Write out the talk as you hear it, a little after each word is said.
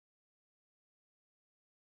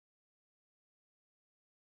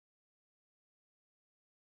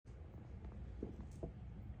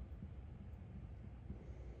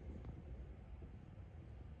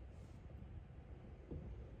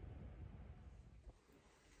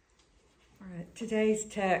Today's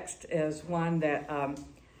text is one that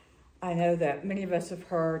I know that many of us have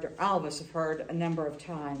heard, or all of us have heard a number of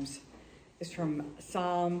times. It's from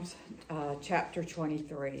Psalms chapter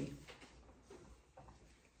 23.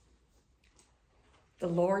 The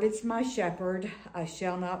Lord is my shepherd, I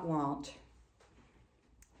shall not want.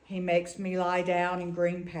 He makes me lie down in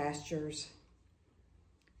green pastures.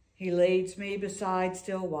 He leads me beside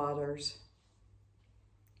still waters.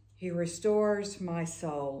 He restores my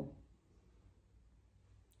soul.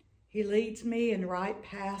 He leads me in right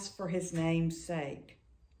paths for his name's sake.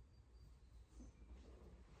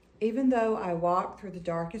 Even though I walk through the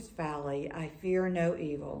darkest valley, I fear no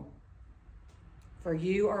evil, for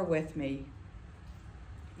you are with me.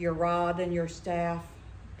 Your rod and your staff,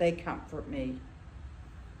 they comfort me.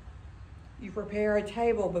 You prepare a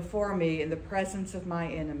table before me in the presence of my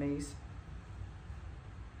enemies.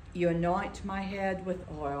 You anoint my head with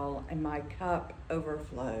oil, and my cup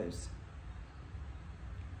overflows.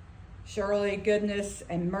 Surely goodness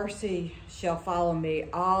and mercy shall follow me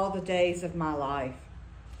all the days of my life,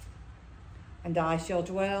 and I shall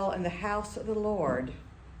dwell in the house of the Lord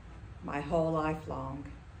my whole life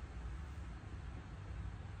long.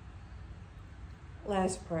 Let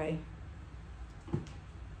us pray.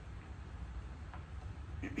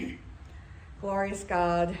 Glorious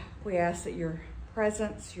God, we ask that your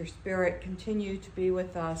presence, your spirit continue to be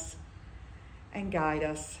with us and guide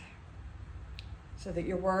us, so that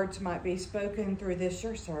your words might be spoken through this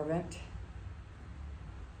your servant,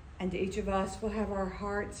 and each of us will have our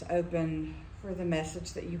hearts open for the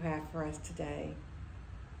message that you have for us today.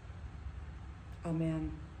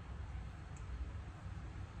 Amen.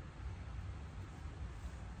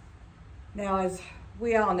 Now, as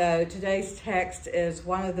we all know, today's text is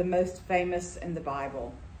one of the most famous in the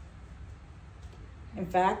Bible. In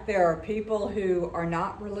fact, there are people who are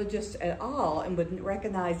not religious at all and would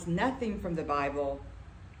recognize nothing from the Bible,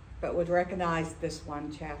 but would recognize this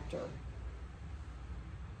one chapter.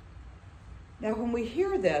 Now, when we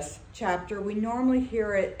hear this chapter, we normally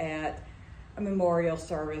hear it at a memorial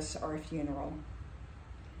service or a funeral.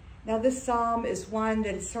 Now, this psalm is one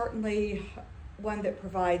that is certainly one that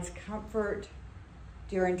provides comfort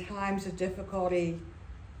during times of difficulty.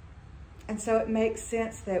 And so it makes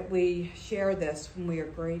sense that we share this when we are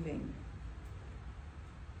grieving.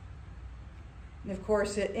 And of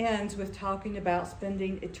course, it ends with talking about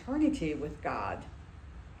spending eternity with God.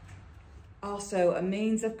 Also, a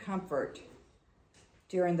means of comfort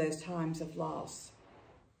during those times of loss.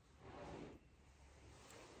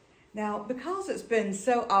 Now, because it's been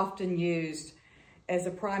so often used as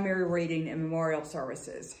a primary reading in memorial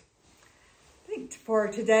services, I think for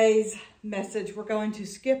today's message, we're going to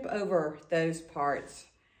skip over those parts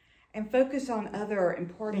and focus on other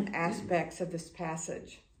important aspects of this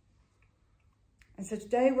passage. And so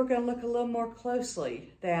today we're going to look a little more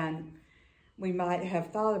closely than we might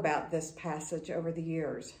have thought about this passage over the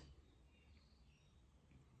years.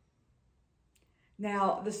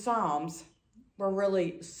 Now, the Psalms were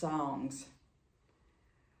really songs.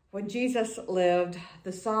 When Jesus lived,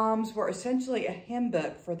 the Psalms were essentially a hymn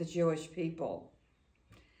book for the Jewish people.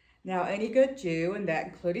 Now, any good Jew, and that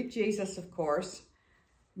included Jesus, of course,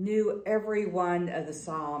 knew every one of the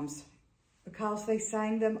Psalms because they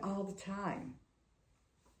sang them all the time.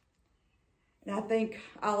 And I think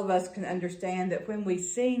all of us can understand that when we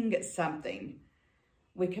sing something,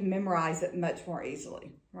 we can memorize it much more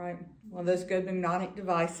easily, right? One of those good mnemonic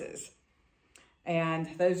devices. And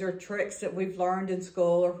those are tricks that we've learned in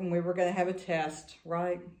school or when we were going to have a test,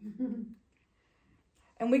 right?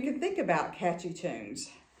 And we can think about catchy tunes.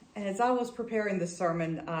 And as I was preparing this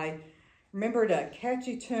sermon, I remembered a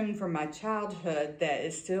catchy tune from my childhood that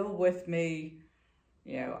is still with me,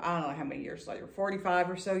 I don't know how many years later, 45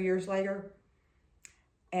 or so years later.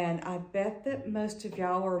 And I bet that most of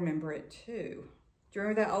y'all will remember it too. Do you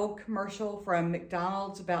remember that old commercial from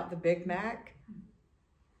McDonald's about the Big Mac?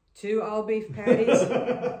 2 all-beef patties.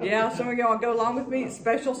 Yeah, some of y'all go along with me.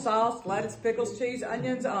 Special sauce, lettuce, pickles, cheese,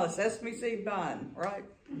 onions on a sesame seed bun, right?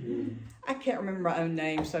 I can't remember my own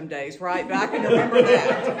name some days, right? But I can remember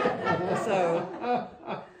that.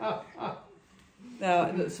 So,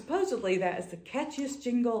 now, supposedly that is the catchiest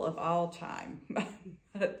jingle of all time.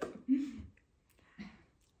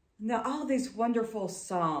 Now, all these wonderful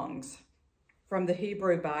songs from the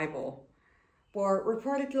Hebrew Bible were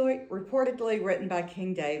reportedly written by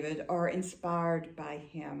King David or inspired by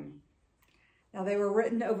him. Now, they were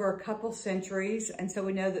written over a couple centuries, and so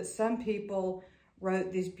we know that some people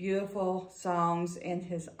wrote these beautiful songs in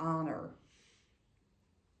his honor.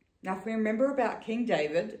 Now, if we remember about King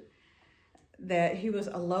David, that he was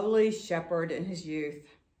a lowly shepherd in his youth,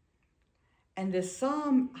 And this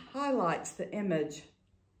psalm highlights the image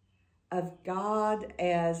of God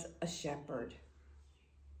as a shepherd.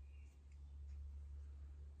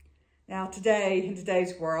 Now today, in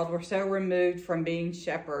today's world, we're so removed from being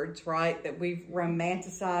shepherds, right? That we've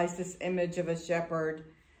romanticized this image of a shepherd.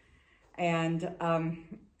 And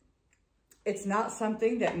it's not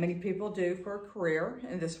something that many people do for a career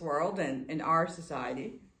in this world and in our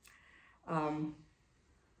society. And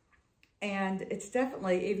it's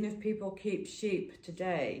definitely, even if people keep sheep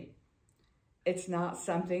today, it's not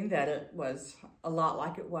something that it was a lot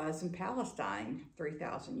like it was in Palestine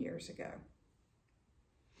 3,000 years ago.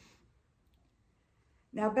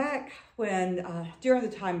 Now back when, during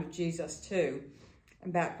the time of Jesus too,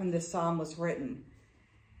 and back when this psalm was written,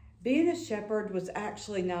 being a shepherd was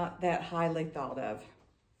actually not that highly thought of.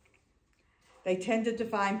 They tended to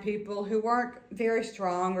find people who weren't very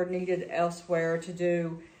strong or needed elsewhere to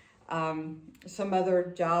do some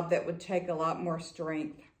other job that would take a lot more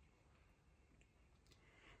strength.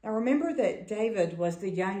 Now remember that David was the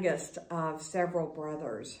youngest of several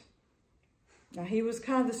brothers. Now he was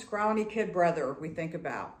kind of the scrawny kid brother we think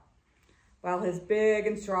about, while his big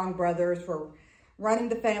and strong brothers were running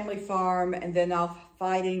the family farm and then off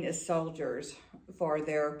fighting as soldiers for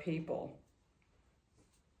their people.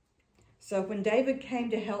 So when David came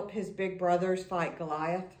to help his big brothers fight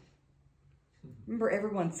Goliath, remember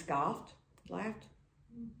everyone scoffed, laughed?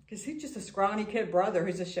 Because he's just a scrawny kid brother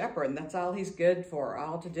who's a shepherd, and that's all he's good for,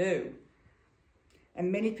 all to do.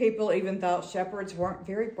 And many people even thought shepherds weren't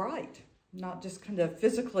very bright, not just kind of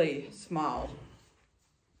physically small.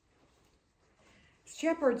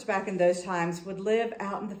 Shepherds back in those times would live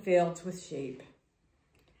out in the fields with sheep.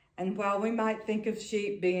 And while we might think of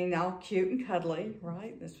sheep being all cute and cuddly,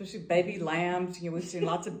 right? Especially baby lambs, we've seen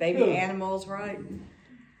lots of baby animals, right?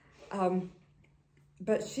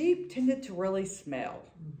 But sheep tended to really smell,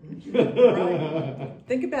 right?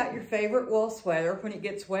 Think about your favorite wool sweater when it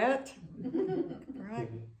gets wet, right?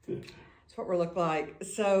 That's what we look like.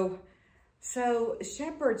 So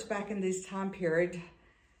shepherds back in this time period,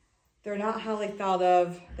 they're not highly thought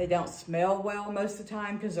of. They don't smell well most of the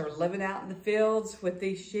time because they're living out in the fields with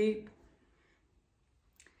these sheep.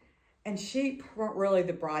 And sheep weren't really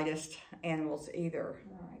the brightest animals either.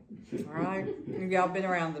 All right? Y'all been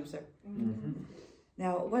around them, so.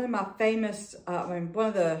 Now, one of my famous,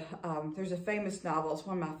 there's a famous novel, it's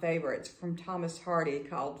one of my favorites, from Thomas Hardy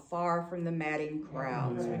called Far from the Madding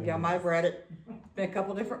Crowds. Y'all might have read it. Been a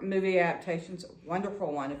couple different movie adaptations, a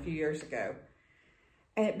wonderful one a few years ago.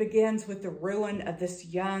 And it begins with the ruin of this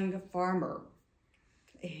young farmer.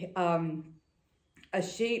 A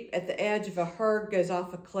sheep at the edge of a herd goes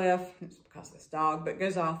off a cliff. It's because of this dog, but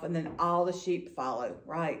goes off, and then all the sheep follow,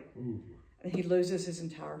 right? And he loses his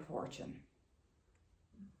entire fortune.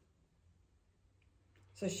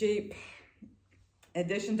 So sheep, in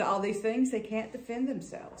addition to all these things, they can't defend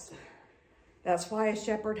themselves. That's why a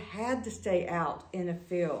shepherd had to stay out in a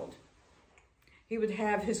field. He would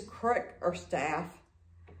have his crook or staff,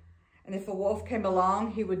 and if a wolf came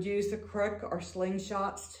along, he would use the crook or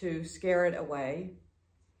slingshots to scare it away.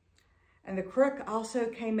 And the crook also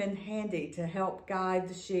came in handy to help guide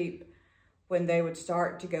the sheep when they would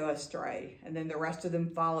start to go astray, and then the rest of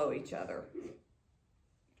them follow each other.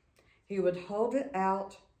 He would hold it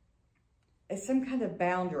out as some kind of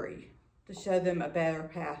boundary to show them a better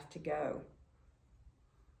path to go.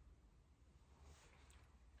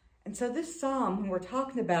 And so this psalm, when we're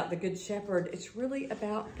talking about the Good Shepherd, it's really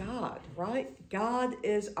about God, right? God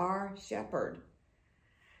is our shepherd.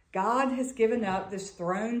 God has given up this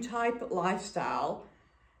throne-type lifestyle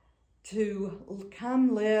to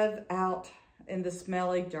come live out in the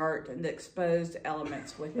smelly dirt and the exposed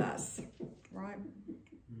elements with us, right?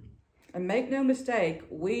 And make no mistake,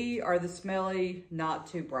 we are the smelly, not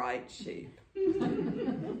too bright sheep.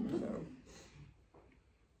 So,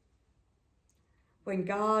 when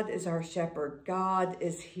God is our shepherd, God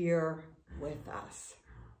is here with us.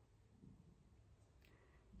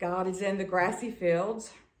 God is in the grassy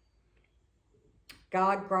fields.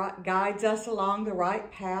 God guides us along the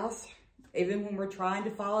right paths, even when we're trying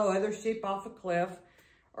to follow other sheep off a cliff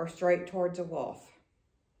or straight towards a wolf.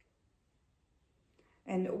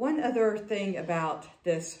 And one other thing about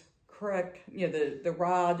this crook, the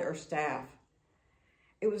rod or staff,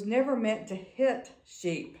 it was never meant to hit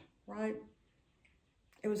sheep, right?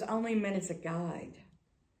 It was only meant as a guide.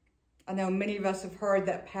 I know many of us have heard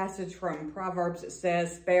that passage from Proverbs that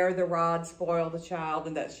says, spare the rod, spoil the child,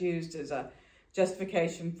 and that's used as a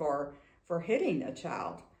justification for hitting a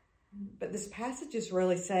child. But this passage is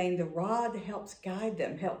really saying the rod helps guide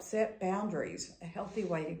them, helps set boundaries, a healthy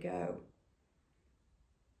way to go.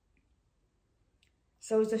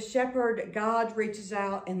 So as a shepherd, God reaches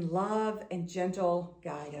out in love and gentle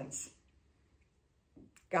guidance.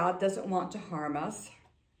 God doesn't want to harm us,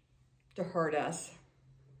 to hurt us.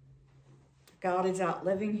 God is out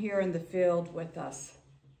living here in the field with us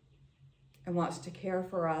and wants to care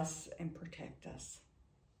for us and protect us.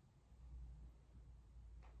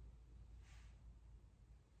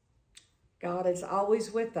 God is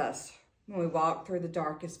always with us when we walk through the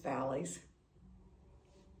darkest valleys,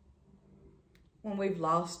 when we've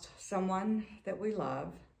lost someone that we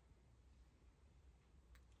love,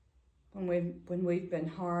 when we've been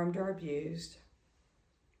harmed or abused,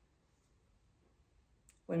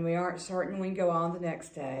 when we aren't certain we can go on the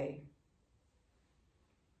next day,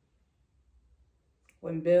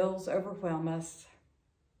 when bills overwhelm us,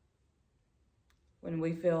 when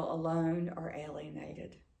we feel alone or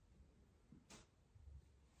alienated.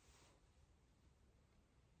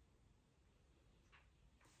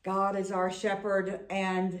 God is our shepherd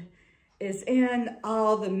and is in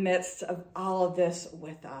all the midst of all of this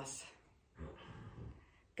with us.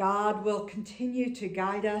 God will continue to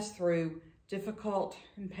guide us through difficult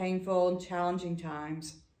and painful and challenging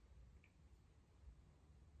times.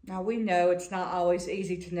 Now we know it's not always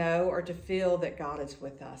easy to know or to feel that God is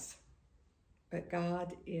with us, but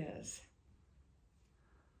God is.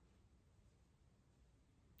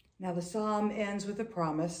 Now the psalm ends with a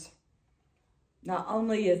promise. Not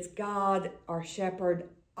only is God, our shepherd,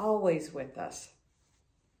 always with us,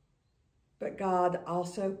 but God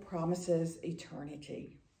also promises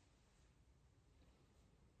eternity.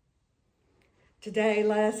 Today,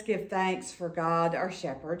 let us give thanks for God, our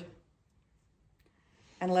shepherd,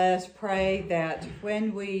 and let us pray that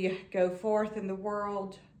when we go forth in the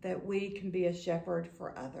world, that we can be a shepherd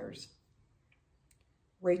for others,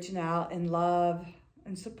 reaching out in love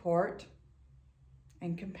and support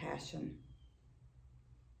and compassion,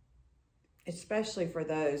 especially for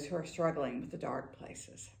those who are struggling with the dark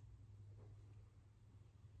places.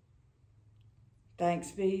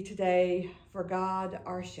 Thanks be today for God,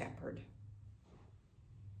 our shepherd.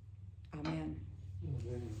 Amen.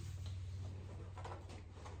 Amen.